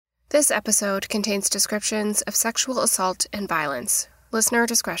This episode contains descriptions of sexual assault and violence. Listener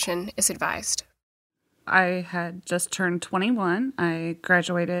discretion is advised. I had just turned 21. I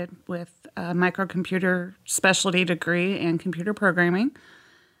graduated with a microcomputer specialty degree in computer programming.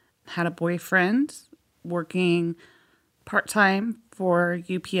 Had a boyfriend working part-time for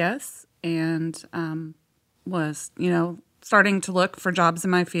UPS and was, starting to look for jobs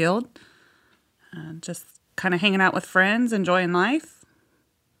in my field. Just kind of hanging out with friends, enjoying life.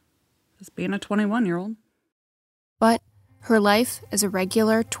 Just being a 21-year-old. But her life as a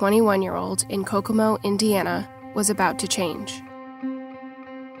regular 21-year-old in Kokomo, Indiana, was about to change.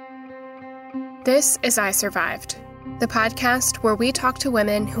 This is I Survived, the podcast where we talk to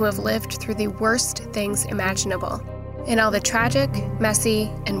women who have lived through the worst things imaginable and all the tragic, messy,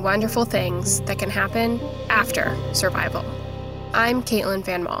 and wonderful things that can happen after survival. I'm Caitlin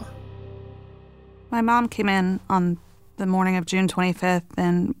Van Mall. My mom came in on the morning of June 25th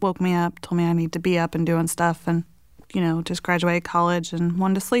and woke me up, told me I need to be up and doing stuff and, just graduated college and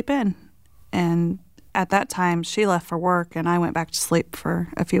wanted to sleep in. And at that time, she left for work and I went back to sleep for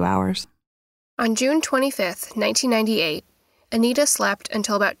a few hours. On June 25th, 1998, Anita slept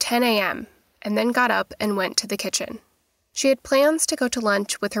until about 10 a.m. and then got up and went to the kitchen. She had plans to go to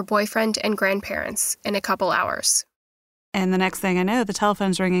lunch with her boyfriend and grandparents in a couple hours. And the next thing I know, the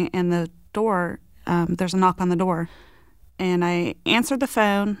telephone's ringing and the door, there's a knock on the door. And I answered the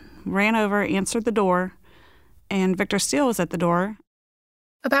phone, ran over, answered the door, and Victor Steele was at the door.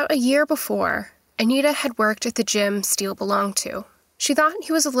 About a year before, Anita had worked at the gym Steele belonged to. She thought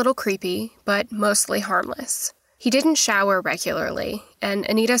he was a little creepy, but mostly harmless. He didn't shower regularly, and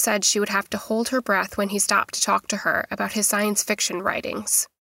Anita said she would have to hold her breath when he stopped to talk to her about his science fiction writings.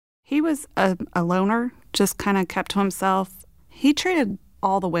 He was a loner, just kind of kept to himself. He treated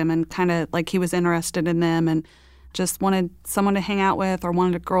all the women kind of like he was interested in them and just wanted someone to hang out with or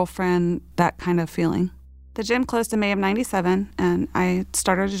wanted a girlfriend, that kind of feeling. The gym closed in May of 97, and I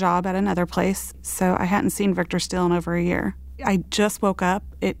started a job at another place, so I hadn't seen Victor Steele in over a year. I just woke up.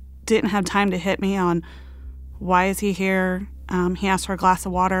 It didn't have time to hit me on why is he here. He asked for a glass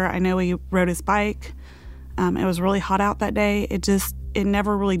of water. I know he rode his bike. It was really hot out that day. It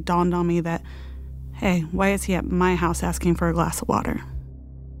never really dawned on me that, hey, why is he at my house asking for a glass of water?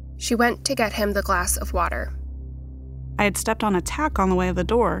 She went to get him the glass of water. I had stepped on a tack on the way to the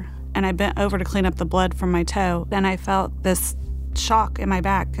door, and I bent over to clean up the blood from my toe, and I felt this shock in my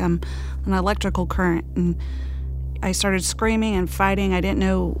back, an electrical current, and I started screaming and fighting. I didn't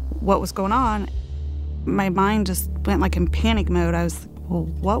know what was going on. My mind just went like in panic mode. I was, well,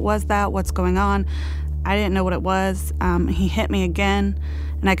 what was that? What's going on? I didn't know what it was. He hit me again,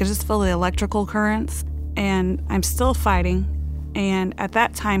 and I could just feel the electrical currents, and I'm still fighting. And at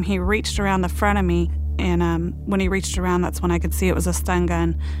that time, he reached around the front of me, and when he reached around, that's when I could see it was a stun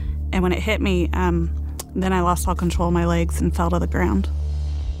gun. And when it hit me, then I lost all control of my legs and fell to the ground.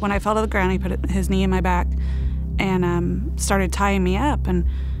 When I fell to the ground, he put his knee in my back and started tying me up. And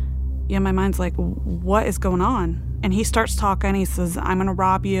my mind's like, what is going on? And he starts talking. He says, I'm going to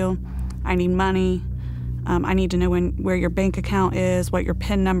rob you. I need money. I need to know where your bank account is, what your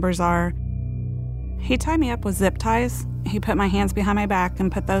PIN numbers are. He tied me up with zip ties. He put my hands behind my back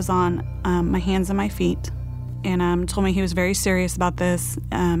and put those on my hands and my feet. And told me he was very serious about this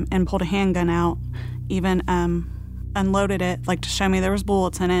and pulled a handgun out, even unloaded it, like to show me there was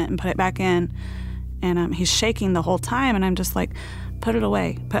bullets in it and put it back in. And he's shaking the whole time. And I'm just like, put it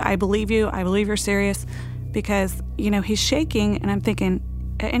away. But I believe you. I believe you're serious. Because, he's shaking. And I'm thinking,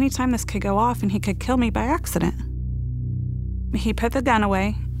 at any time this could go off and he could kill me by accident. He put the gun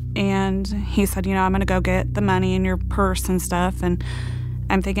away. And he said, I'm going to go get the money in your purse and stuff. And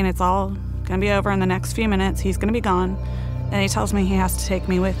I'm thinking it's all going to be over in the next few minutes. He's going to be gone. And he tells me he has to take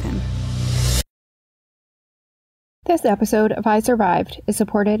me with him. This episode of I Survived is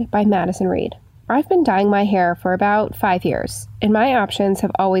supported by Madison Reed. I've been dyeing my hair for about 5 years, and my options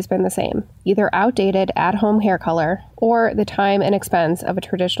have always been the same, either outdated at-home hair color or the time and expense of a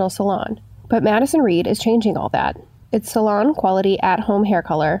traditional salon. But Madison Reed is changing all that. It's salon-quality at-home hair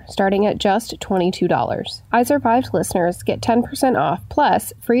color, starting at just $22. I Survived listeners get 10% off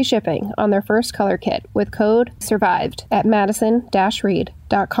plus free shipping on their first color kit with code SURVIVED at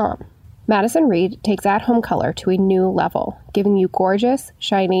madison-reed.com. Madison Reed takes at-home color to a new level, giving you gorgeous,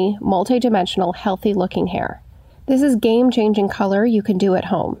 shiny, multi-dimensional, healthy-looking hair. This is game-changing color you can do at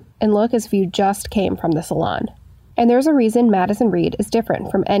home and look as if you just came from the salon. And there's a reason Madison Reed is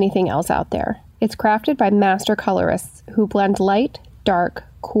different from anything else out there. It's crafted by master colorists who blend light, dark,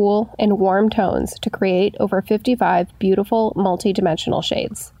 cool, and warm tones to create over 55 beautiful multi-dimensional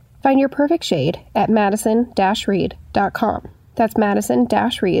shades. Find your perfect shade at madison-reed.com. That's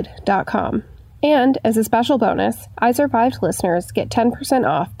madison-reed.com. And as a special bonus, I Survived listeners get 10%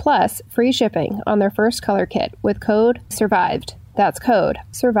 off plus free shipping on their first color kit with code SURVIVED. That's code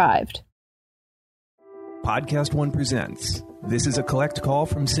SURVIVED. Podcast One presents. This is a collect call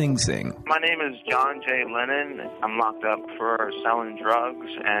from Sing Sing. My name is John J. Lennon. I'm locked up for selling drugs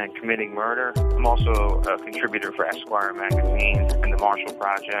and committing murder. I'm also a contributor for Esquire magazine and the Marshall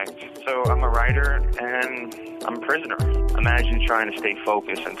Project. So I'm a writer and I'm a prisoner. Imagine trying to stay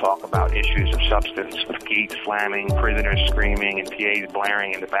focused and talk about issues of substance with gates slamming, prisoners screaming, and PAs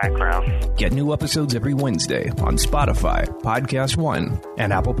blaring in the background. Get new episodes every Wednesday on Spotify, Podcast One,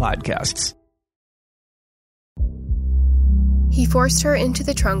 and Apple Podcasts. He forced her into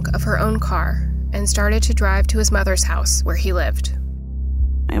the trunk of her own car and started to drive to his mother's house where he lived.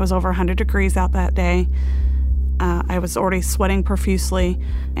 It was over 100 degrees out that day. I was already sweating profusely,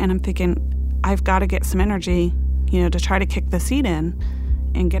 and I'm thinking, I've got to get some energy, to try to kick the seat in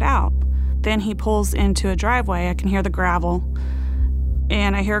and get out. Then he pulls into a driveway. I can hear the gravel,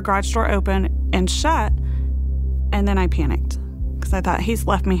 and I hear a garage door open and shut, and then I panicked because I thought, he's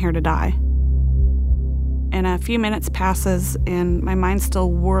left me here to die. And a few minutes passes, and my mind's still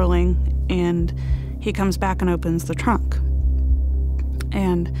whirling, and he comes back and opens the trunk.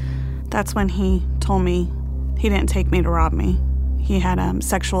 And that's when he told me he didn't take me to rob me. He had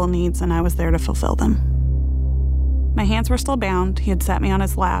sexual needs, and I was there to fulfill them. My hands were still bound. He had set me on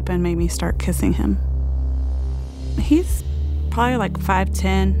his lap and made me start kissing him. He's probably like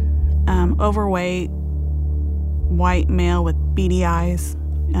 5'10", overweight, white male with beady eyes.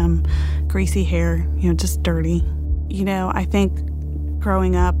 Greasy hair, just dirty. I think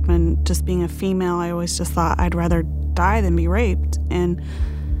growing up and just being a female, I always just thought I'd rather die than be raped. And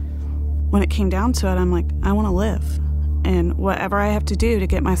when it came down to it, I'm like, I want to live. And whatever I have to do to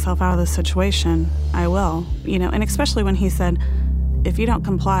get myself out of this situation, I will. And especially when he said, if you don't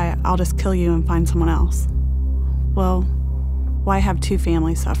comply, I'll just kill you and find someone else. Well, why have two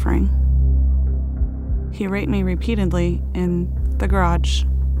families suffering? He raped me repeatedly in the garage.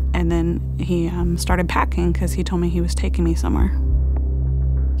 And then he started packing because he told me he was taking me somewhere.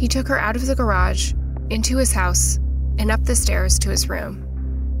 He took her out of the garage, into his house, and up the stairs to his room.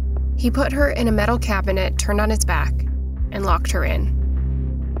 He put her in a metal cabinet turned on its back and locked her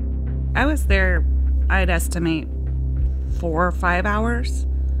in. I was there, I'd estimate, 4 or 5 hours.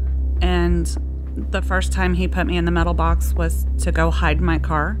 And the first time he put me in the metal box was to go hide in my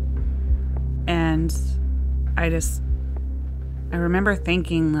car. And I remember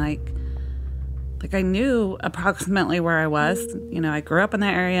thinking, like I knew approximately where I was. I grew up in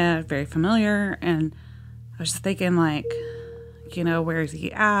that area, very familiar, and I was just thinking, where is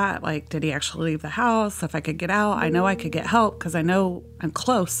he at? Did he actually leave the house? If I could get out, I know I could get help because I know I'm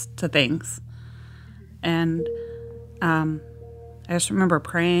close to things. And I just remember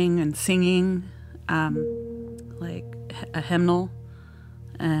praying and singing, a hymnal,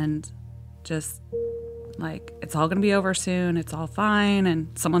 and just it's all going to be over soon. It's all fine. And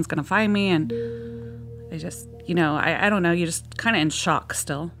someone's going to find me. And I just, I don't know. You're just kind of in shock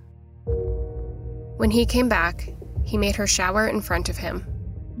still. When he came back, he made her shower in front of him.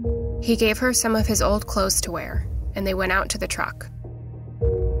 He gave her some of his old clothes to wear, and they went out to the truck.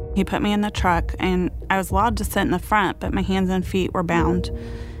 He put me in the truck, and I was allowed to sit in the front, but my hands and feet were bound.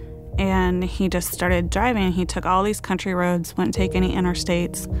 And he just started driving. He took all these country roads, wouldn't take any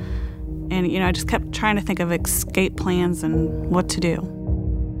interstates. And, I just kept trying to think of escape plans and what to do.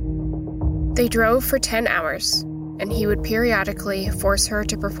 They drove for 10 hours, and he would periodically force her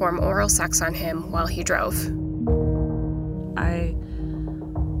to perform oral sex on him while he drove. I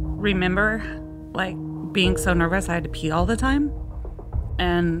remember, being so nervous I had to pee all the time,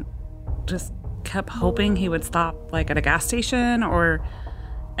 and just kept hoping he would stop, at a gas station,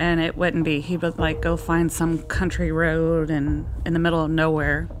 and it wouldn't be. He would, go find some country road and in the middle of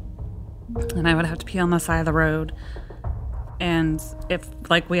nowhere. And I would have to pee on the side of the road. And if,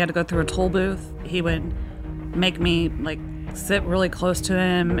 we had to go through a toll booth, he would make me, sit really close to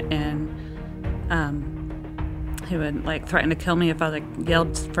him. And he would, threaten to kill me if I,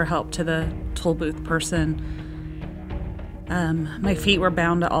 yelled for help to the toll booth person. My feet were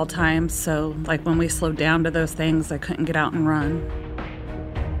bound at all times. So, when we slowed down to those things, I couldn't get out and run.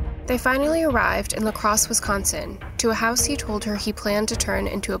 They finally arrived in La Crosse, Wisconsin, to a house he told her he planned to turn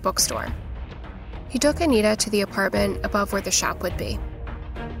into a bookstore. He took Anita to the apartment above where the shop would be.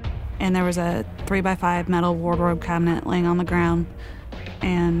 And there was a 3x5 metal wardrobe cabinet laying on the ground,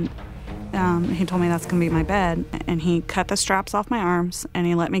 and he told me that's going to be my bed. And he cut the straps off my arms, and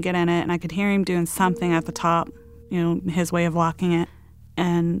he let me get in it, and I could hear him doing something at the top, his way of locking it.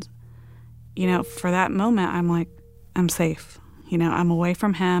 And, for that moment, I'm like, I'm safe. I'm away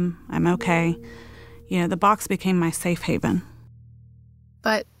from him. I'm okay. The box became my safe haven.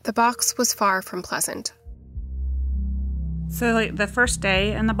 But the box was far from pleasant. So, the first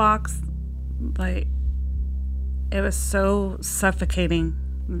day in the box, it was so suffocating.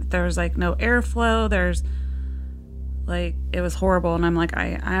 There was, no airflow. It was horrible. And I'm like,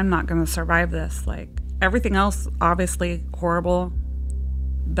 I'm not going to survive this. Everything else, obviously horrible.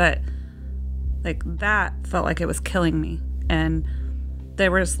 But, that felt like it was killing me. And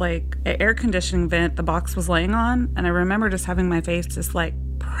there was, an air conditioning vent the box was laying on. And I remember just having my face just,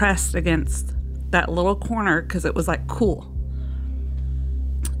 pressed against that little corner because it was, cool.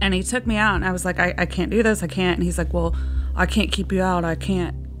 And he took me out, and I was like, I can't do this. I can't. And he's like, well, I can't keep you out. I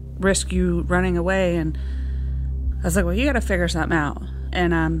can't risk you running away. And I was like, well, you got to figure something out.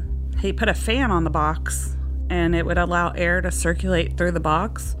 And he put a fan on the box, and it would allow air to circulate through the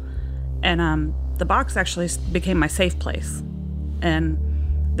box. And the box actually became my safe place. And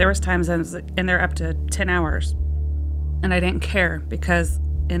there was times I was in there up to 10 hours, and I didn't care because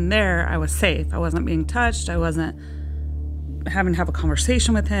in there I was safe. I wasn't being touched. I wasn't having to have a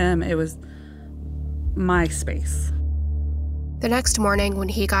conversation with him. It was my space. The next morning when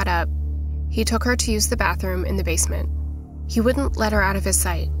he got up, he took her to use the bathroom in the basement. He wouldn't let her out of his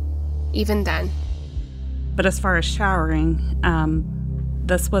sight, even then. But as far as showering,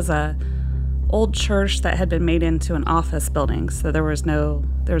 this was a old church that had been made into an office building. So there was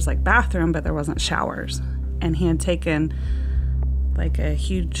bathroom, but there wasn't showers. And he had taken a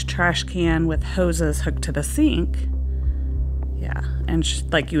huge trash can with hoses hooked to the sink. Yeah, and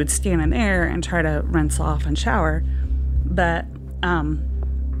you would stand in there and try to rinse off and shower. But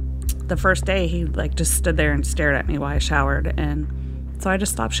the first day, he just stood there and stared at me while I showered, and so I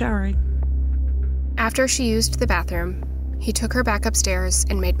just stopped showering. After she used the bathroom, he took her back upstairs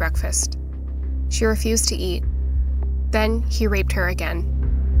and made breakfast. She refused to eat. Then he raped her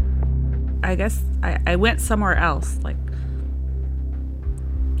again. I guess I went somewhere else.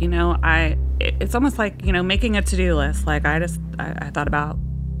 It's almost like, making a to-do list. I thought about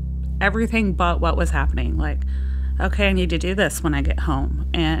everything but what was happening. Okay, I need to do this when I get home.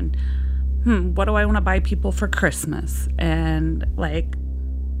 And, what do I want to buy people for Christmas? And,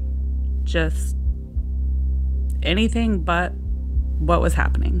 just anything but what was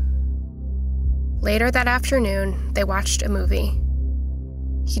happening. Later that afternoon, they watched a movie.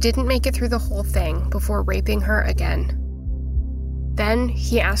 He didn't make it through the whole thing before raping her again. Then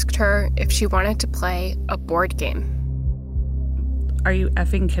he asked her if she wanted to play a board game. Are you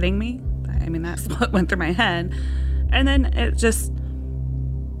effing kidding me? I mean, that's what went through my head. And then it just,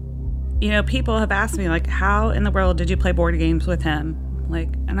 people have asked me, how in the world did you play board games with him?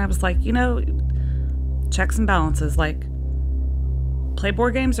 And I was like, checks and balances. Play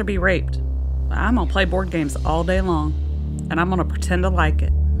board games or be raped. I'm going to play board games all day long, and I'm going to pretend to like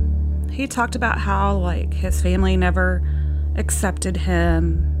it. He talked about how, his family never accepted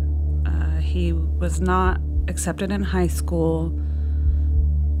him. He was not accepted in high school.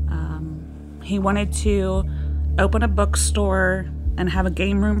 He wanted to open a bookstore and have a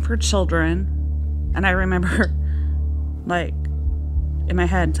game room for children. And I remember, in my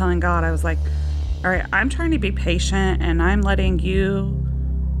head telling God, I was like, all right, I'm trying to be patient, and I'm letting you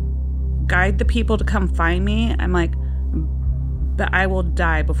guide the people to come find me. I'm like, but I will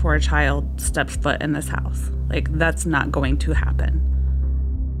die before a child steps foot in this house. That's not going to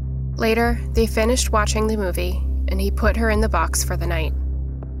happen. Later, they finished watching the movie, and he put her in the box for the night.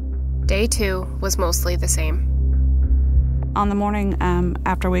 Day 2 was mostly the same. On the morning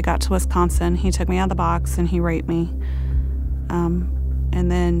after we got to Wisconsin, he took me out of the box and he raped me.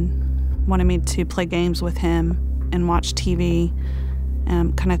 And then wanted me to play games with him and watch TV,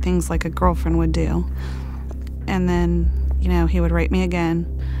 kind of things like a girlfriend would do. And then, he would rape me again.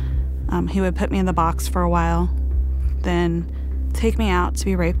 He would put me in the box for a while, then take me out to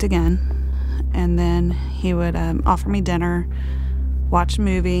be raped again. And then he would offer me dinner, watch a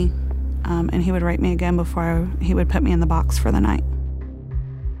movie, and he would rape me again before he would put me in the box for the night.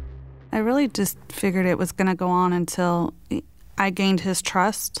 I really just figured it was going to go on until I gained his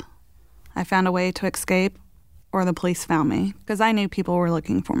trust, I found a way to escape, or the police found me, because I knew people were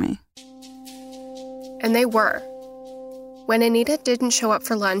looking for me. And they were. When Anita didn't show up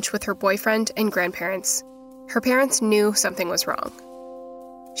for lunch with her boyfriend and grandparents, her parents knew something was wrong.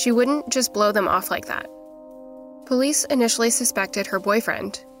 She wouldn't just blow them off like that. Police initially suspected her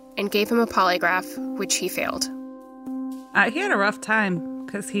boyfriend and gave him a polygraph, which he failed. He had a rough time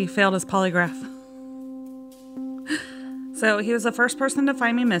because he failed his polygraph. So he was the first person to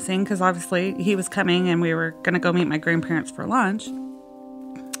find me missing because obviously he was coming and we were going to go meet my grandparents for lunch.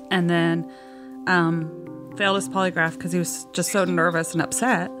 And then failed his polygraph because he was just so nervous and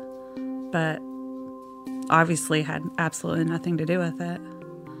upset, but obviously had absolutely nothing to do with it.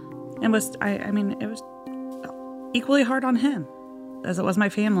 And was, it was equally hard on him as it was my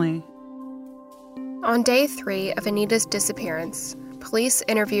family. On day 3 of Anita's disappearance, police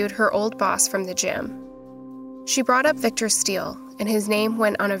interviewed her old boss from the gym. She brought up Victor Steele, and his name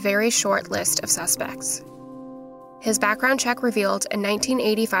went on a very short list of suspects. His background check revealed a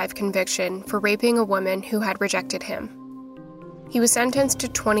 1985 conviction for raping a woman who had rejected him. He was sentenced to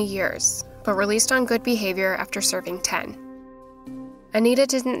 20 years, but released on good behavior after serving 10. Anita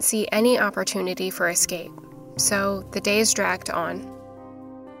didn't see any opportunity for escape, so the days dragged on.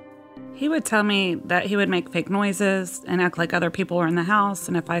 He would tell me that he would make fake noises and act like other people were in the house,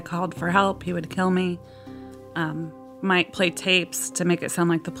 and if I called for help, he would kill me. Might play tapes to make it sound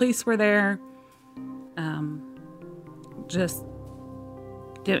like the police were there. Just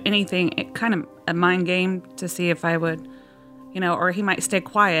do anything, kind of a mind game to see if I would, or he might stay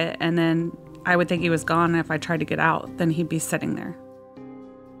quiet and then I would think he was gone, and if I tried to get out, then he'd be sitting there.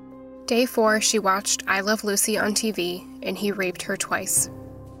 Day 4, she watched I Love Lucy on TV, and he raped her twice.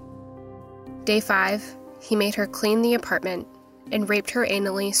 Day 5, he made her clean the apartment and raped her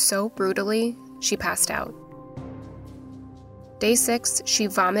anally so brutally she passed out. Day 6, she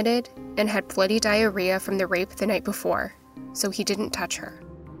vomited and had bloody diarrhea from the rape the night before, so he didn't touch her.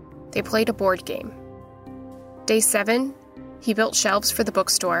 They played a board game. Day 7, he built shelves for the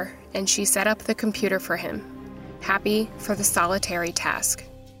bookstore, and she set up the computer for him, happy for the solitary task.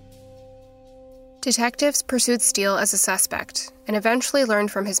 Detectives pursued Steele as a suspect and eventually learned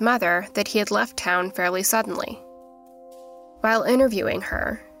from his mother that he had left town fairly suddenly. While interviewing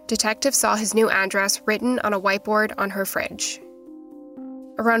her, detectives saw his new address written on a whiteboard on her fridge.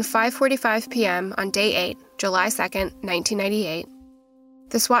 Around 5:45 p.m. on day 8, July 2nd, 1998,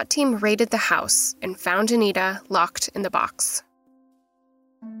 the SWAT team raided the house and found Anita locked in the box.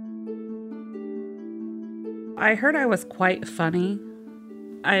 I heard I was quite funny.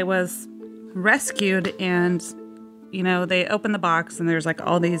 I was rescued and, they opened the box and there's like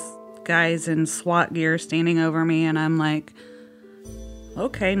all these guys in SWAT gear standing over me, and I'm like,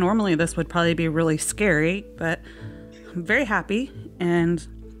 okay, normally this would probably be really scary, but I'm very happy. And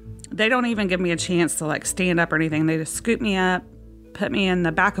they don't even give me a chance to like stand up or anything. They just scoop me up, put me in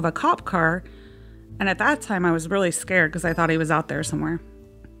the back of a cop car. And at that time I was really scared because I thought he was out there somewhere.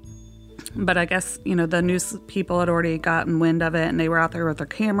 But I guess, the news people had already gotten wind of it, and they were out there with their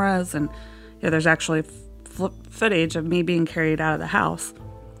cameras, and there's actually footage of me being carried out of the house.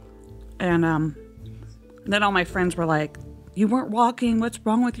 And then all my friends were like, you weren't walking, what's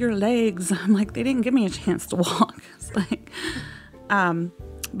wrong with your legs? I'm like, they didn't give me a chance to walk. It's like,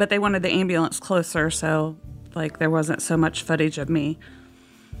 but they wanted the ambulance closer, so like there wasn't so much footage of me.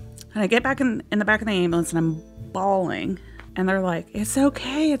 And I get back in the back of the ambulance and I'm bawling. And they're like, it's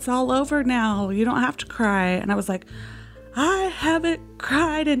okay, it's all over now, you don't have to cry. And I was like, I haven't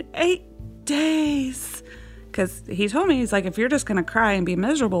cried in 8 days. Because he told me, he's like, if you're just going to cry and be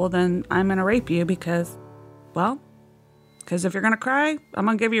miserable, then I'm going to rape you because if you're going to cry, I'm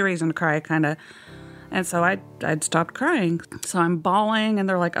going to give you a reason to cry, kind of. And so I'd stopped crying. So I'm bawling, and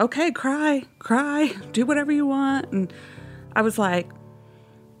they're like, okay, cry, do whatever you want. And I was like,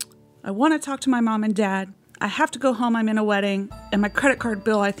 I want to talk to my mom and dad. I have to go home. I'm in a wedding, and my credit card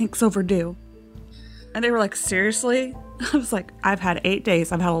bill, I think, is overdue. And they were like, seriously? I was like, I've had 8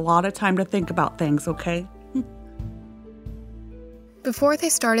 days. I've had a lot of time to think about things, okay? Before they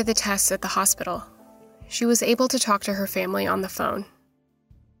started the tests at the hospital, she was able to talk to her family on the phone.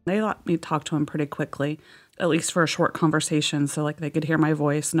 They let me talk to him pretty quickly, at least for a short conversation, so like they could hear my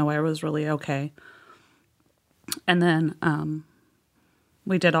voice, know I was really okay. And then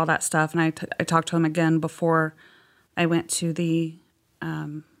we did all that stuff, and I talked to him again before I went to the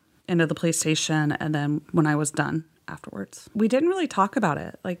end of the police station, and then when I was done afterwards. We didn't really talk about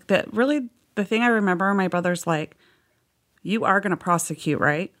it. Like, the thing I remember, my brother's like, you are going to prosecute,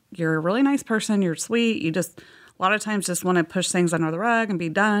 right? You're a really nice person, you're sweet, you just, a lot of times just want to push things under the rug and be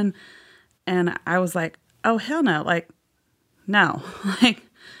done. And I was like, oh, hell no. Like, no. Like,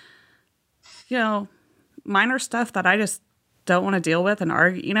 minor stuff that I just don't want to deal with and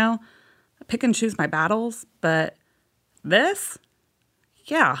argue, pick and choose my battles. But this,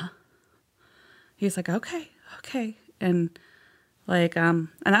 yeah. He's like, okay. And like, and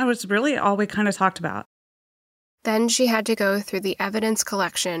that was really all we kind of talked about. Then she had to go through the evidence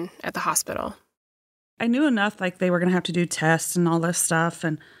collection at the hospital. I knew enough, like, they were going to have to do tests and all this stuff.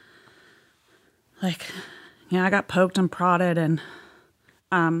 And, like, I got poked and prodded. And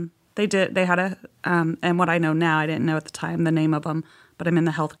they had a, and what I know now, I didn't know at the time the name of them, but I'm in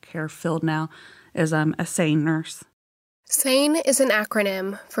the healthcare field now. is a SANE nurse. SANE is an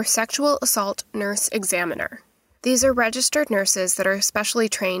acronym for Sexual Assault Nurse Examiner. These are registered nurses that are specially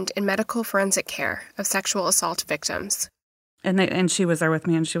trained in medical forensic care of sexual assault victims. And she was there with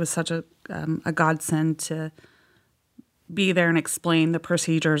me, and she was such a godsend to be there and explain the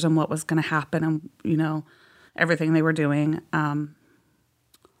procedures and what was going to happen and, you know, everything they were doing.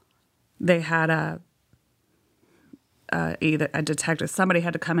 They had either a detective, somebody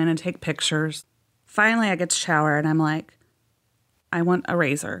had to come in and take pictures. Finally, I get to shower, and I'm like, I want a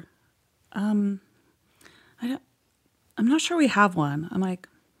razor. I'm not sure we have one. I'm like,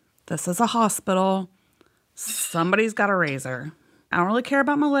 this is a hospital. Somebody's got a razor. I don't really care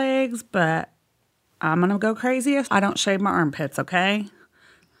about my legs, but I'm going to go crazy if I don't shave my armpits, okay?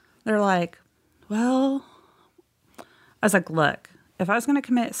 They're like, well, I was like, look, if I was going to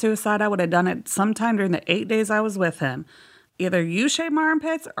commit suicide, I would have done it sometime during the 8 days I was with him. Either you shave my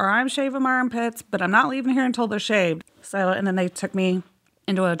armpits or I'm shaving my armpits, but I'm not leaving here until they're shaved. So, and then they took me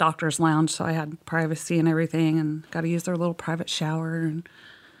into a doctor's lounge, so I had privacy and everything, and got to use their little private shower, and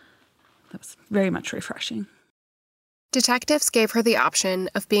that was very much refreshing. Detectives gave her the option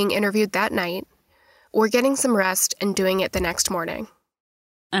of being interviewed that night or getting some rest and doing it the next morning.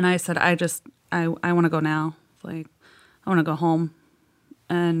 And I said, I want to go now. Like, I want to go home.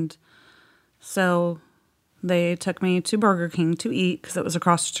 And so they took me to Burger King to eat because it was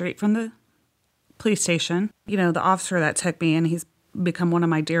across the street from the police station. You know, the officer that took me, and he's become one of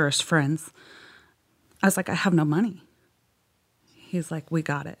my dearest friends. I was like, I have no money. He's like, we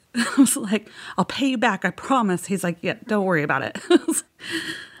got it. I was like, I'll pay you back, I promise. He's like, yeah, don't worry about it.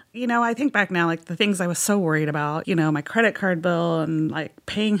 You know, I think back now, like the things I was so worried about, you know, my credit card bill and like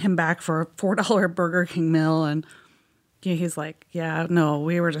paying him back for a $4 Burger King meal. And he's like, yeah, no,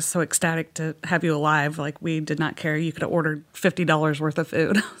 we were just so ecstatic to have you alive. Like, we did not care. You could have ordered $50 worth of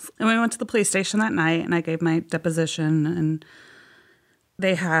food. And we went to the police station that night, and I gave my deposition, and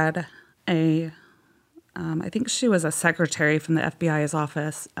they had I think she was a secretary from the FBI's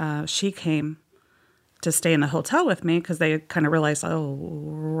office. She came to stay in the hotel with me because they kind of realized, oh,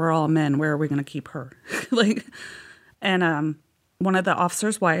 we're all men. Where are we going to keep her? And one of the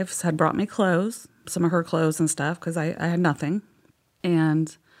officer's wives had brought me clothes, some of her clothes and stuff, because I had nothing.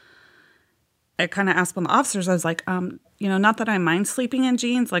 And I kind of asked one of the officers, I was like, you know, not that I mind sleeping in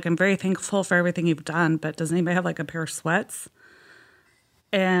jeans. Like, I'm very thankful for everything you've done, but does anybody have like a pair of sweats?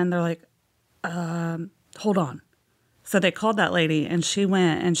 And they're like, hold on. So they called that lady, and she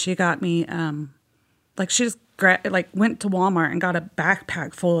went and she got me, she just went to Walmart and got a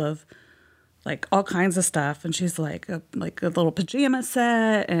backpack full of like all kinds of stuff. And she's like a little pajama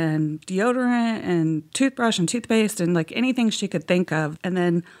set and deodorant and toothbrush and toothpaste and like anything she could think of. And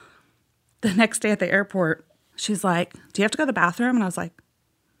then the next day at the airport, she's like, do you have to go to the bathroom? And I was like,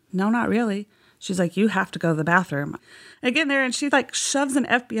 no, not really. She's like, you have to go to the bathroom. I get in there, and she like shoves an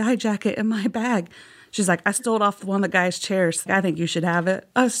FBI jacket in my bag. She's like, I stole it off one of the guy's chairs. I think you should have it.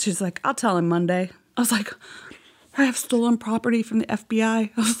 She's like, I'll tell him Monday. I was like, I have stolen property from the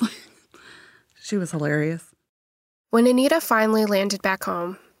FBI. I was like, she was hilarious. When Anita finally landed back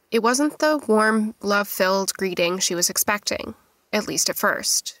home, it wasn't the warm, love-filled greeting she was expecting, at least at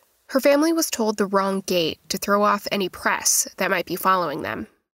first. Her family was told the wrong gate to throw off any press that might be following them.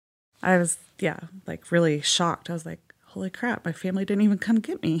 I was, really shocked. I was like, holy crap, my family didn't even come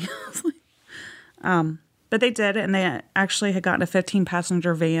get me. But they did, and they actually had gotten a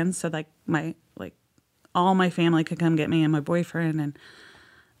 15-passenger van, so all my family could come get me and my boyfriend,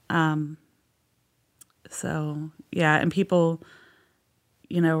 and and people,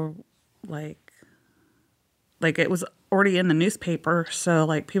 you know, like it was already in the newspaper, so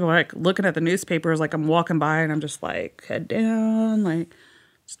like people were like looking at the newspapers, like I'm walking by, and I'm just like head down, like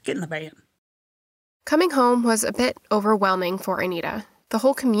just get in the van. Coming home was a bit overwhelming for Anita. The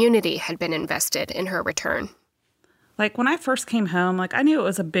whole community had been invested in her return. Like, when I first came home, like, I knew it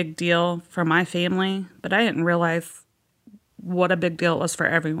was a big deal for my family, but I didn't realize what a big deal it was for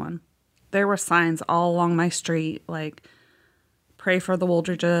everyone. There were signs all along my street, like, pray for the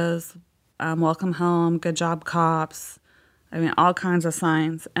Wooldridges, welcome home, good job, cops. I mean, all kinds of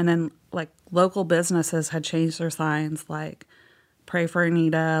signs. And then, like, local businesses had changed their signs, like, pray for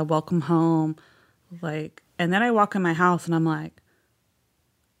Anita, welcome home. Like, and then I walk in my house, and I'm like,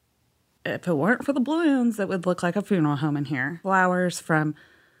 if it weren't for the balloons, it would look like a funeral home in here. Flowers from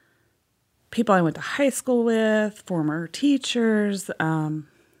people I went to high school with, former teachers,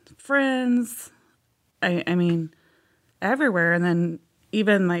 friends. I mean, everywhere. And then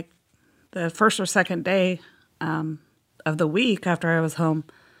even like the first or second day of the week after I was home,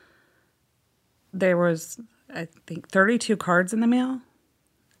 there was, I think, 32 cards in the mail.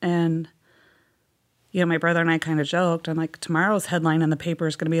 And my brother and I kind of joked. I'm like, tomorrow's headline in the paper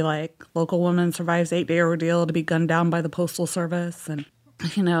is going to be like, local woman survives 8-day ordeal to be gunned down by the Postal Service. And,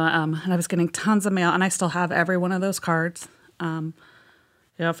 and I was getting tons of mail, and I still have every one of those cards.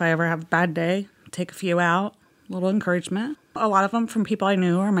 If I ever have a bad day, take a few out, a little encouragement. A lot of them from people I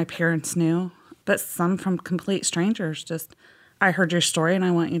knew or my parents knew, but some from complete strangers. Just, I heard your story and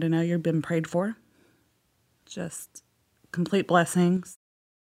I want you to know you've been prayed for. Just complete blessings.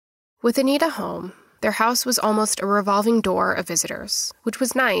 With Anita home, their house was almost a revolving door of visitors, which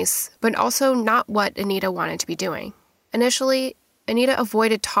was nice, but also not what Anita wanted to be doing. Initially, Anita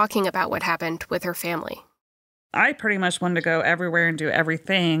avoided talking about what happened with her family. I pretty much wanted to go everywhere and do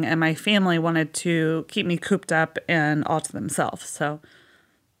everything, and my family wanted to keep me cooped up and all to themselves. So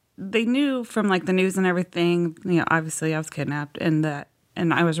they knew from like the news and everything, obviously I was kidnapped and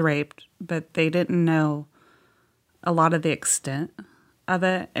I was raped, but they didn't know a lot of the extent of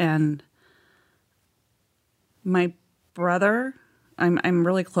it. And my brother, I'm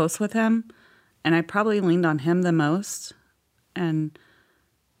really close with him, and I probably leaned on him the most. And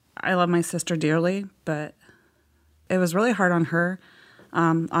I love my sister dearly, but it was really hard on her.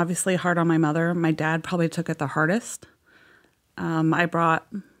 Obviously hard on my mother. My dad probably took it the hardest. I brought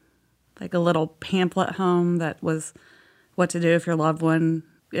like a little pamphlet home that was what to do if your loved one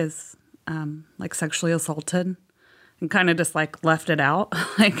is like sexually assaulted, and kind of just like left it out,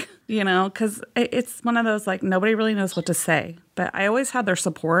 because it's one of those like nobody really knows what to say. But I always had their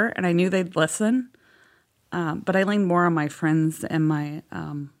support, and I knew they'd listen. But I leaned more on my friends and my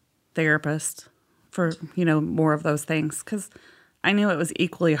therapist for, more of those things, because I knew it was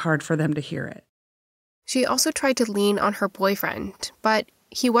equally hard for them to hear it. She also tried to lean on her boyfriend, but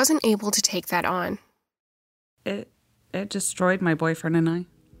he wasn't able to take that on. It destroyed my boyfriend and I,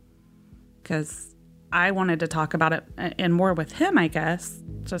 because I wanted to talk about it and more with him, I guess.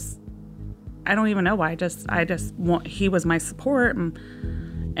 Just, I don't even know why. He was my support,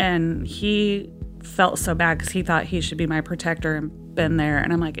 and he felt so bad because he thought he should be my protector and been there.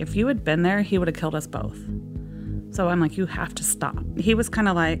 And I'm like, if you had been there, he would have killed us both. So I'm like, you have to stop. He was kind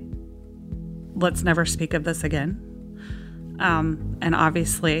of like, let's never speak of this again. And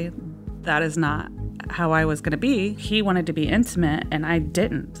obviously that is not how I was going to be. He wanted to be intimate and I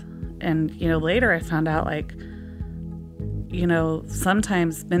didn't. And, later I found out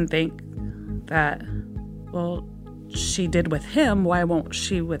sometimes men think that, well, she did with him, why won't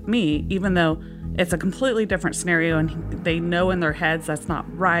she with me? Even though it's a completely different scenario, and they know in their heads that's not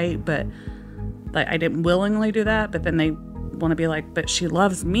right, but like I didn't willingly do that. But then they want to be like, but she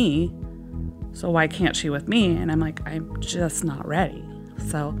loves me, so why can't she with me? And I'm like, I'm just not ready.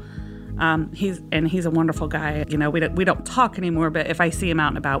 So he's a wonderful guy. We don't talk anymore, but if I see him out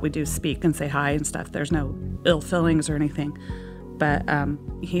and about, we do speak and say hi and stuff. There's no ill feelings or anything. But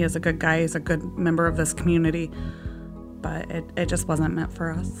he is a good guy. He's a good member of this community. But it just wasn't meant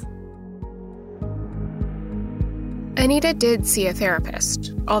for us. Anita did see a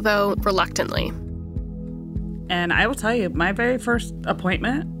therapist, although reluctantly. And I will tell you, my very first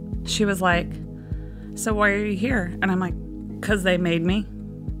appointment, she was like, so why are you here? And I'm like, because they made me.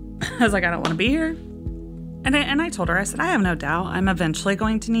 I was like, I don't want to be here. And I told her, I said, I have no doubt I'm eventually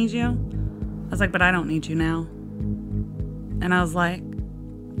going to need you. I was like, but I don't need you now. And I was like,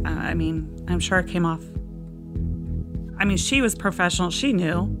 I'm sure it came off. She was professional. She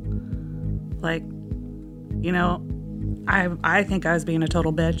knew. I think I was being a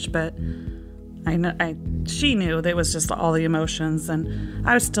total bitch, but she knew that it was just all the emotions, and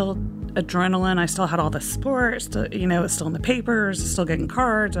I was still adrenaline. I still had all the sports, it was still in the papers, still getting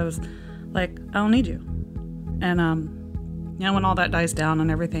cards. I was like, I don't need you. And, when all that dies down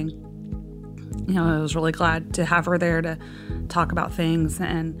and everything, I was really glad to have her there to talk about things.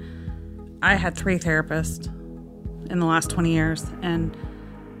 And I had 3 therapists in the last 20 years, and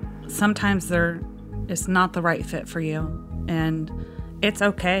sometimes it's not the right fit for you, and it's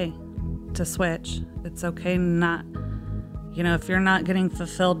okay to switch. It's okay not, if you're not getting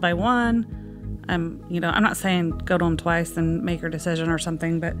fulfilled by one, I'm not saying go to them twice and make your decision or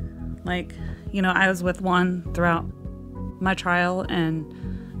something, but I was with one throughout my trial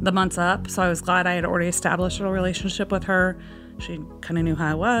and the months up, so I was glad I had already established a relationship with her. She kind of knew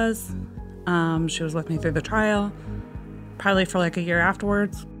how I was. She was with me through the trial, probably for like a year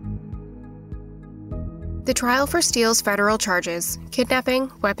afterwards. The trial for Steele's federal charges,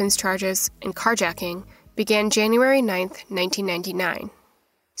 kidnapping, weapons charges, and carjacking, began January 9th, 1999.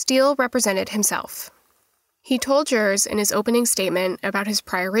 Steele represented himself. He told jurors in his opening statement about his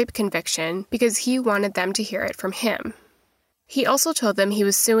prior rape conviction because he wanted them to hear it from him. He also told them he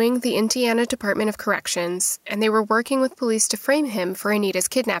was suing the Indiana Department of Corrections, and they were working with police to frame him for Anita's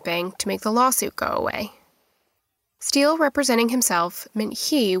kidnapping to make the lawsuit go away. Steele representing himself meant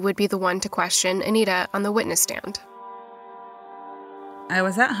he would be the one to question Anita on the witness stand. I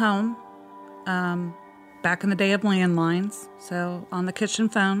was at home, back in the day of landlines, so on the kitchen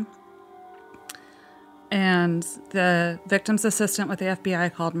phone, and the victim's assistant with the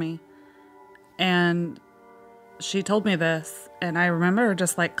FBI called me, and she told me this, and I remember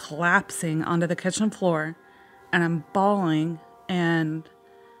just like collapsing onto the kitchen floor, and I'm bawling, and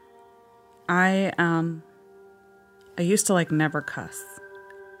I used to like never cuss,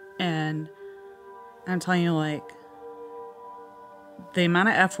 and I'm telling you, like, the amount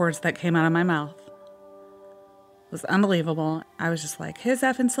of F words that came out of my mouth was unbelievable. I was just like, his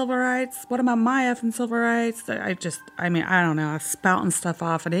effing civil rights? What about my effing civil rights? I don't know. I was spouting stuff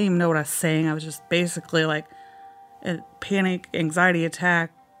off. I didn't even know what I was saying. I was just basically like a panic, anxiety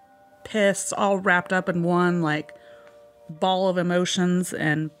attack, pissed, all wrapped up in one like ball of emotions.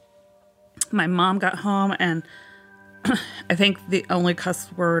 And my mom got home, and I think the only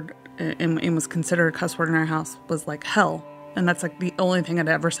cuss word, and was considered a cuss word in our house, was like hell. And that's like the only thing I'd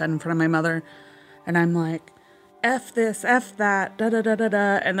ever said in front of my mother. And I'm like, F this, F that, da da da da da.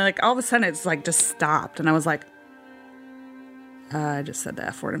 And then like all of a sudden it's like just stopped. And I was like, I just said the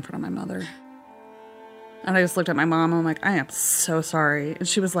F word in front of my mother. And I just looked at my mom and I'm like, I am so sorry. And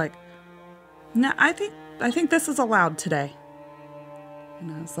she was like, no, I think this is allowed today.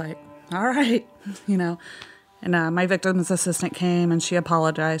 And I was like, all right, you know. And my victim's assistant came and she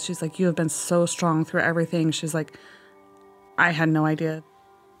apologized. She's like, you have been so strong through everything. She's like, I had no idea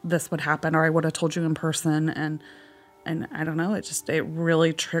this would happen, or I would have told you in person. And I don't know, it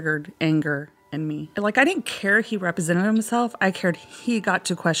really triggered anger in me. Like, I didn't care he represented himself. I cared he got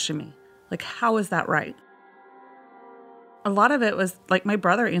to question me. Like, how is that right? A lot of it was like my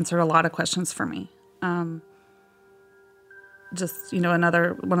brother answered a lot of questions for me. Just,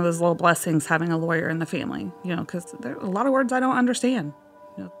 another one of those little blessings having a lawyer in the family, because there are a lot of words I don't understand.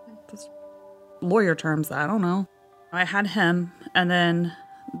 Just lawyer terms that I don't know. I had him, and then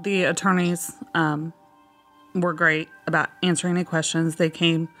the attorneys were great about answering any questions. They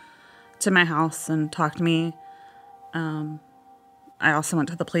came to my house and talked to me. I also went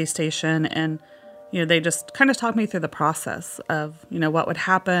to the police station, and they just kind of talked me through the process of what would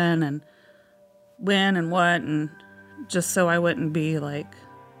happen and when and what, and just so I wouldn't be like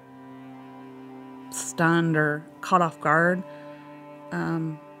stunned or caught off guard.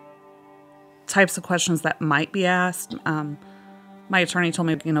 Types of questions that might be asked. My attorney told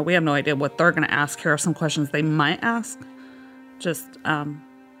me, we have no idea what they're going to ask. Here are some questions they might ask. Just, and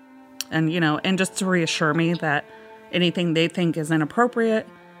just to reassure me that anything they think is inappropriate,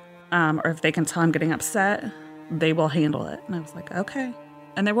 or if they can tell I'm getting upset, they will handle it. And I was like, okay.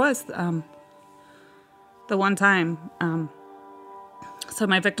 And there was, the one time, so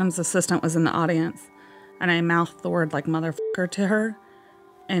my victim's assistant was in the audience, and I mouthed the word like motherfucker to her,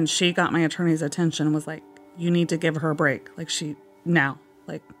 and she got my attorney's attention and was like, you need to give her a break. Like, she's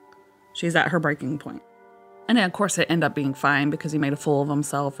at her breaking point. And of course it ended up being fine because he made a fool of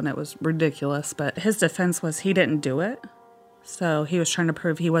himself and it was ridiculous. But his defense was he didn't do it. So he was trying to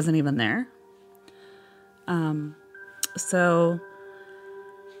prove he wasn't even there. So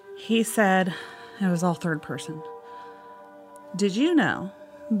he said, it was all third person. Did you know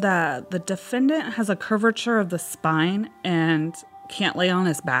that the defendant has a curvature of the spine and can't lay on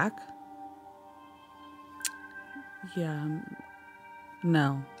his back? Yeah,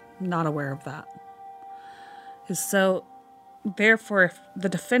 no, not aware of that. So, therefore, if the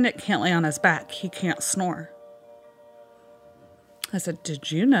defendant can't lay on his back, he can't snore. I said,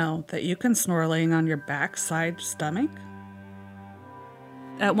 did you know that you can snore laying on your back, side, stomach?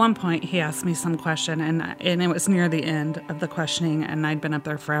 At one point, he asked me some question, and it was near the end of the questioning, and I'd been up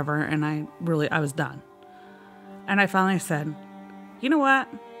there forever, and I was done. And I finally said, you know what?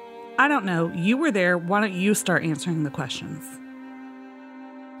 I don't know. You were there. Why don't you start answering the questions?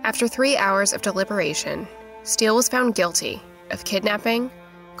 After 3 hours of deliberation, Steele was found guilty of kidnapping,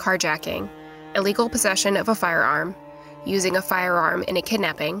 carjacking, illegal possession of a firearm, using a firearm in a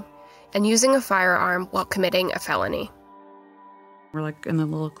kidnapping, and using a firearm while committing a felony. We're like in the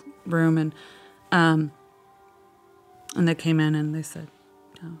little room, and they came in and they said,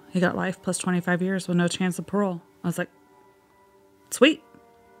 he got life plus 25 years with no chance of parole. I was like, sweet.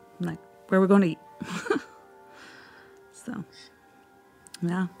 I'm like, where are we going to eat? So,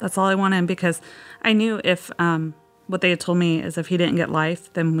 yeah, that's all I wanted, because I knew if, what they had told me is if he didn't get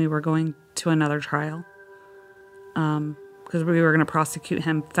life, then we were going to another trial. because we were going to prosecute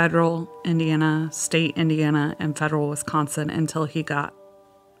him federal Indiana, state Indiana, and federal Wisconsin until he got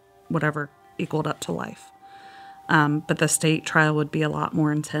whatever equaled up to life. But the state trial would be a lot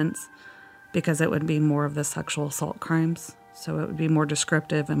more intense because it would be more of the sexual assault crimes. So it would be more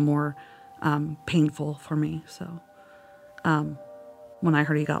descriptive and more painful for me. So when I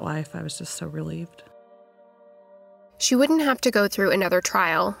heard he got life, I was just so relieved. She wouldn't have to go through another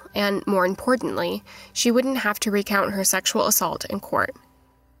trial, and more importantly, she wouldn't have to recount her sexual assault in court.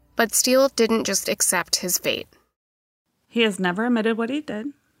 But Steele didn't just accept his fate. He has never admitted what he did.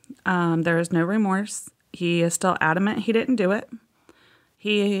 There is no remorse. He is still adamant he didn't do it.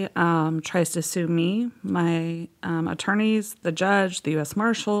 He tries to sue me, my attorneys, the judge, the U.S.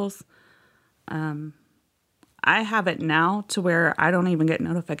 Marshals. I have it now to where I don't even get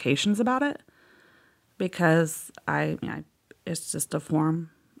notifications about it because it's just a form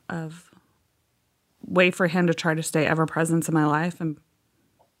of way for him to try to stay ever present in my life. And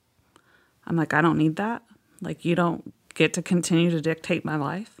I'm like, I don't need that. Like, you don't get to continue to dictate my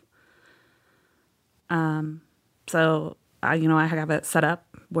life. So I have it set up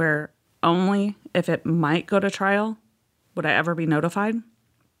where only if it might go to trial would I ever be notified.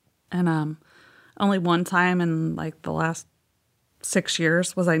 And only one time in like the last 6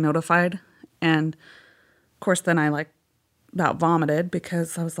 years was I notified. And of course, then I about vomited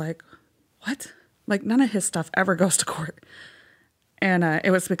because I was like, what? Like, none of his stuff ever goes to court. And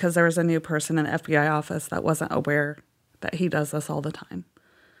it was because there was a new person in the FBI office that wasn't aware that he does this all the time.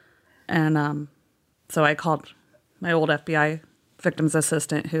 And so I called my old FBI victims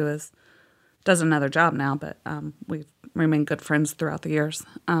assistant, who does another job now, but we've remained good friends throughout the years.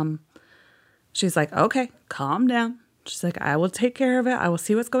 She's like, okay, calm down. She's like, I will take care of it. I will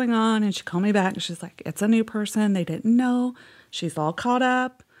see what's going on. And she called me back and she's like, it's a new person. They didn't know. She's all caught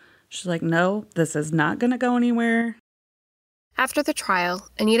up. She's like, no, this is not going to go anywhere. After the trial,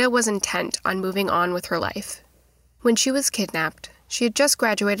 Anita was intent on moving on with her life. When she was kidnapped, she had just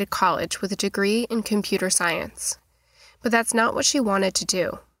graduated college with a degree in computer science. But that's not what she wanted to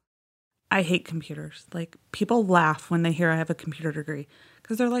do. I hate computers. Like, people laugh when they hear I have a computer degree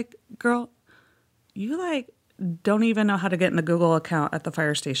because they're like, girl, you don't even know how to get in the Google account at the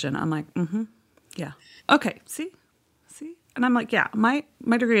fire station. I'm like, yeah. Okay, see? And I'm like, yeah, my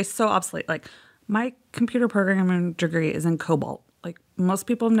degree is so obsolete. Like, my computer programming degree is in COBOL. Like, most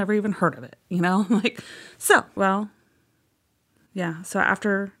people have never even heard of it, So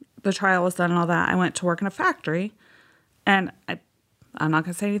after the trial was done and all that, I went to work in a factory. And I'm not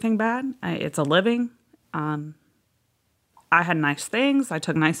going to say anything bad. It's a living. I had nice things. I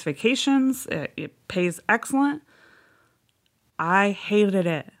took nice vacations. It pays excellent. I hated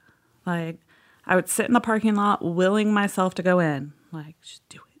it. Like, I would sit in the parking lot willing myself to go in. Like, just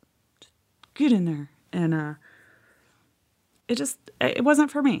do it. Just get in there. And it wasn't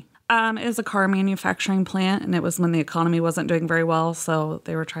for me. It was a car manufacturing plant, and it was when the economy wasn't doing very well, so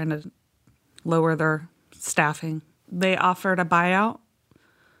they were trying to lower their staffing. They offered a buyout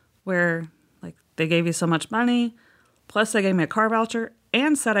where, they gave you so much money, plus they gave me a car voucher,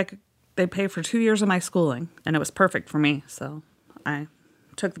 and said they'd pay for 2 years of my schooling, and it was perfect for me. So I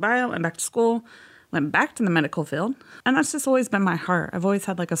took the buyout, went back to school, went back to the medical field, and that's just always been my heart. I've always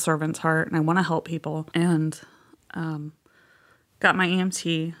had a servant's heart, and I want to help people, and got my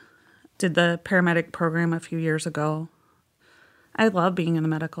EMT, did the paramedic program a few years ago. I love being in the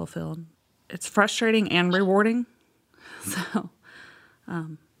medical field. It's frustrating and rewarding. So,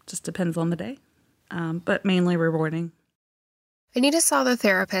 just depends on the day, but mainly rewarding. Anita saw the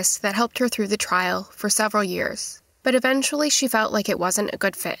therapist that helped her through the trial for several years, but eventually she felt like it wasn't a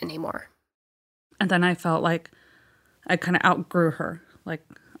good fit anymore. And then I felt like I kind of outgrew her. Like,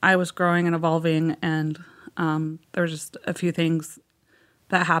 I was growing and evolving, and there were just a few things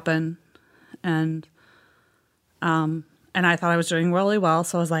that happened, and I thought I was doing really well,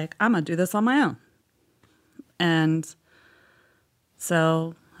 so I was like, I'm going to do this on my own. And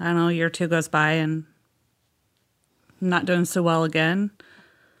so, I don't know, a year or two goes by, and I'm not doing so well again.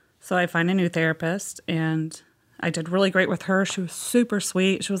 So I find a new therapist, and I did really great with her. She was super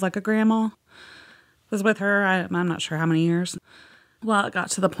sweet. She was like a grandma. I was with her, I'm not sure how many years. Well, it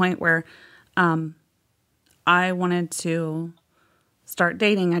got to the point where I wanted to start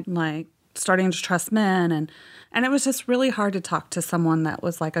dating. I'd starting to trust men, and it was just really hard to talk to someone that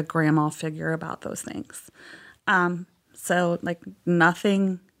was like a grandma figure about those things. So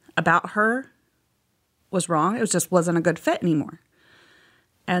nothing about her was wrong. It just wasn't a good fit anymore.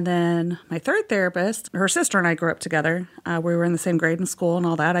 And then my third therapist, her sister and I grew up together. We were in the same grade in school and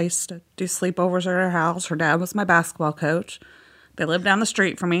all that. I used to do sleepovers at her house. Her dad was my basketball coach. They lived down the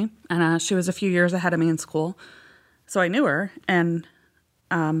street from me, and she was a few years ahead of me in school. So I knew her, and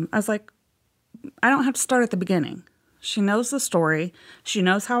I was like, I don't have to start at the beginning. She knows the story. She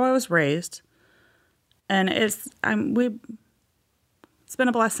knows how I was raised. And it's been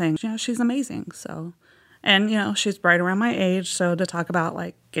a blessing. You know, she's amazing. So, and, you know, she's right around my age. So to talk about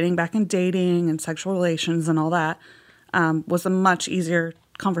like getting back in dating and sexual relations and all that was a much easier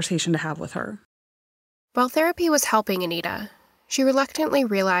conversation to have with her. While therapy was helping Anita, she reluctantly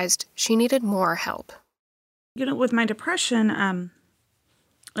realized she needed more help. You know, with my depression,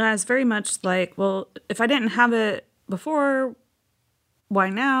 I was very much like, well, if I didn't have it before, why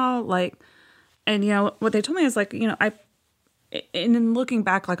now? Like, and, you know, what they told me is like, you know, and in looking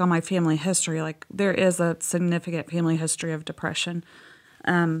back, like on my family history, like there is a significant family history of depression.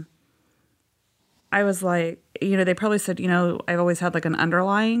 I was like, you know, they probably said, you know, I've always had like an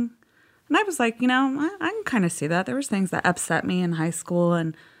underlying. And I was like, you know, I can kind of see that. There was things that upset me in high school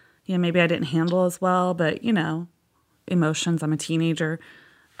and, you know, maybe I didn't handle as well, but, you know, emotions, I'm a teenager,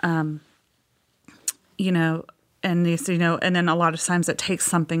 you know, and these, you know, and then a lot of times it takes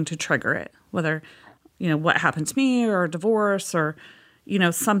something to trigger it, whether, you know, what happened to me or a divorce or, you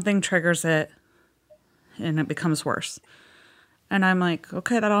know, something triggers it and it becomes worse. And I'm like,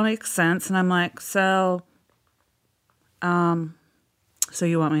 okay, that all makes sense. And I'm like, so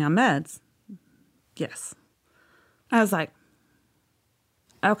you want me on meds? Yes. I was like,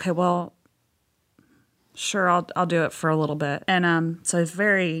 okay, well, sure, I'll do it for a little bit. And so I was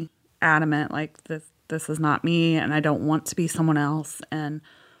very adamant, like this is not me, and I don't want to be someone else. And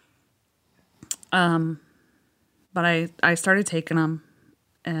but I started taking them,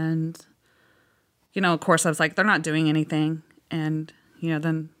 and you know, of course, I was like, they're not doing anything, and you know,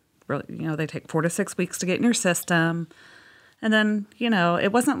 then really, you know, they take 4 to 6 weeks to get in your system. And then, you know,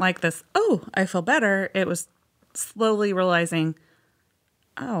 it wasn't like this, oh, I feel better. It was slowly realizing,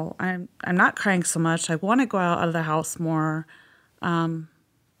 oh, I'm not crying so much. I want to go out of the house more. I'm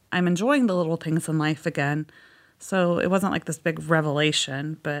enjoying the little things in life again. So it wasn't like this big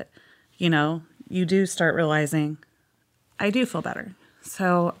revelation, but, you know, you do start realizing, I do feel better.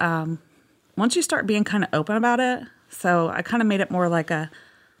 So once you start being kind of open about it, so I kind of made it more like a,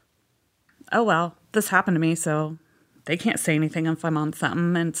 oh, well, this happened to me, so they can't say anything if I'm on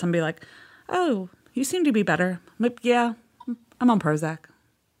something. And somebody like, oh, you seem to be better. I'm like, yeah, I'm on Prozac.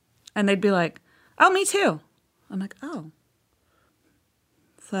 And they'd be like, oh, me too. I'm like, oh.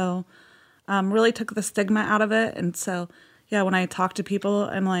 So really took the stigma out of it. And so, yeah, when I talk to people,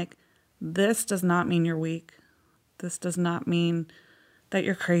 I'm like, this does not mean you're weak. This does not mean that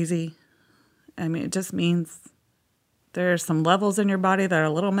you're crazy. I mean, it just means there's some levels in your body that are a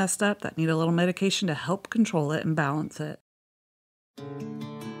little messed up that need a little medication to help control it and balance it.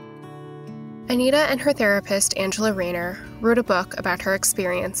 Anita and her therapist, Angela Rayner, wrote a book about her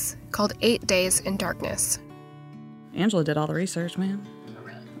experience called 8 Days in Darkness. Angela did all the research, man. Oh,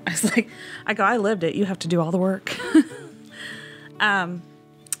 really? I was like, I lived it. You have to do all the work.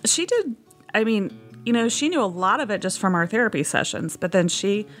 She did, I mean, you know, she knew a lot of it just from our therapy sessions, but then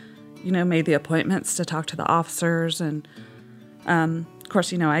she, you know, made the appointments to talk to the officers. And, of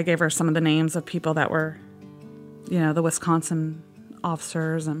course, you know, I gave her some of the names of people that were, you know, the Wisconsin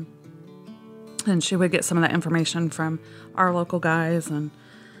officers, and she would get some of that information from our local guys, and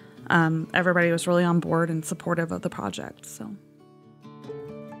everybody was really on board and supportive of the project. So,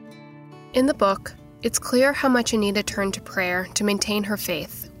 in the book, it's clear how much Anita turned to prayer to maintain her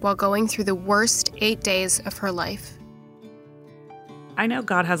faith while going through the worst 8 days of her life. I know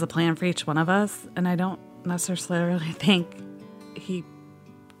God has a plan for each one of us, and I don't necessarily think he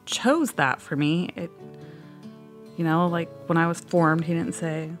chose that for me. You know, like when I was formed, he didn't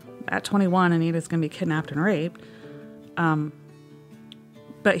say, at 21, Anita's going to be kidnapped and raped.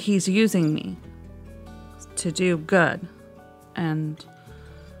 But he's using me to do good and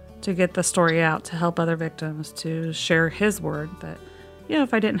to get the story out, to help other victims, to share his word that, you know,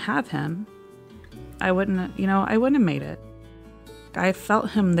 if I didn't have him, I wouldn't have made it. I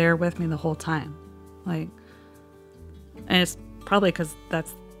felt him there with me the whole time. Like, and it's probably because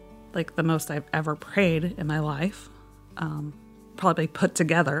that's like the most I've ever prayed in my life. Probably put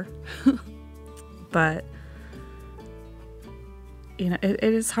together. But, you know, it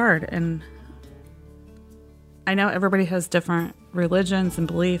is hard. And I know everybody has different religions and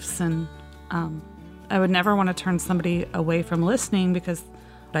beliefs, and I would never want to turn somebody away from listening, because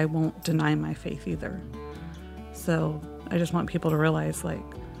I won't deny my faith either. So I just want people to realize, like,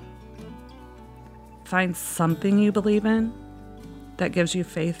 find something you believe in that gives you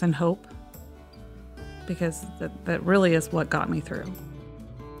faith and hope, because that really is what got me through.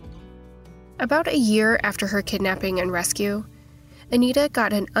 About a year after her kidnapping and rescue, Anita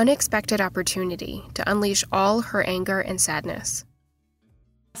got an unexpected opportunity to unleash all her anger and sadness.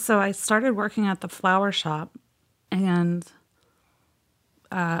 So I started working at the flower shop, and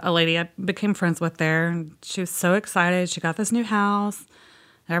a lady I became friends with there, and she was so excited. She got this new house.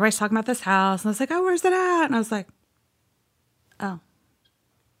 Everybody's talking about this house. And I was like, oh, where's it at? And I was like, oh,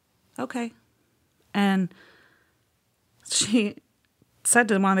 okay. And she said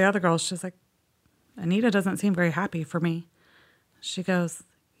to one of the other girls, she's like, Anita doesn't seem very happy for me. She goes,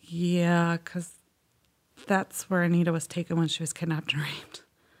 yeah, because that's where Anita was taken when she was kidnapped and raped.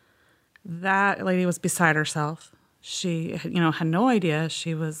 That lady was beside herself. She, had no idea.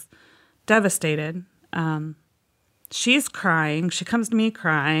 She was devastated. She's crying. She comes to me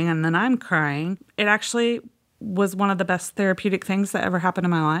crying, and then I'm crying. It actually was one of the best therapeutic things that ever happened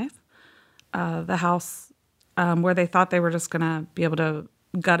in my life. The house where they thought they were just going to be able to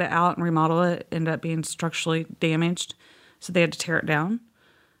gut it out and remodel it ended up being structurally damaged. So they had to tear it down.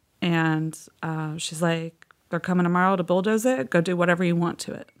 And she's like, they're coming tomorrow to bulldoze it. Go do whatever you want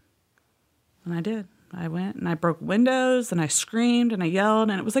to it. And I did. I went and I broke windows and I screamed and I yelled.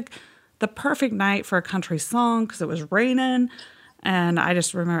 And it was like the perfect night for a country song because it was raining. And I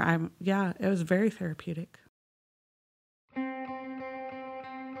just remember, it was very therapeutic.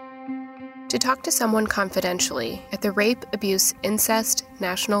 To talk to someone confidentially at the Rape, Abuse, Incest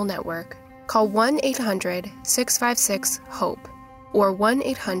National Network, call 1-800-656-HOPE or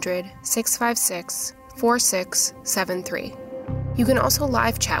 1-800-656-4673. You can also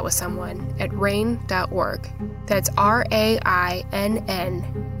live chat with someone at RAINN.org. That's RAINN.org.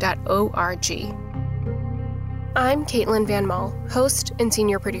 I'm Caitlin Van Mull, host and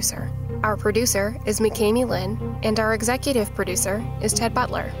senior producer. Our producer is McKamey Lynn, and our executive producer is Ted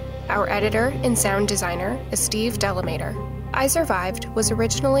Butler. Our editor and sound designer is Steve Delamater. I Survived was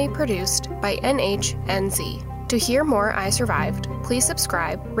originally produced by NHNZ. To hear more I Survived, please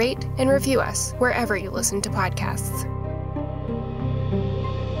subscribe, rate, and review us wherever you listen to podcasts.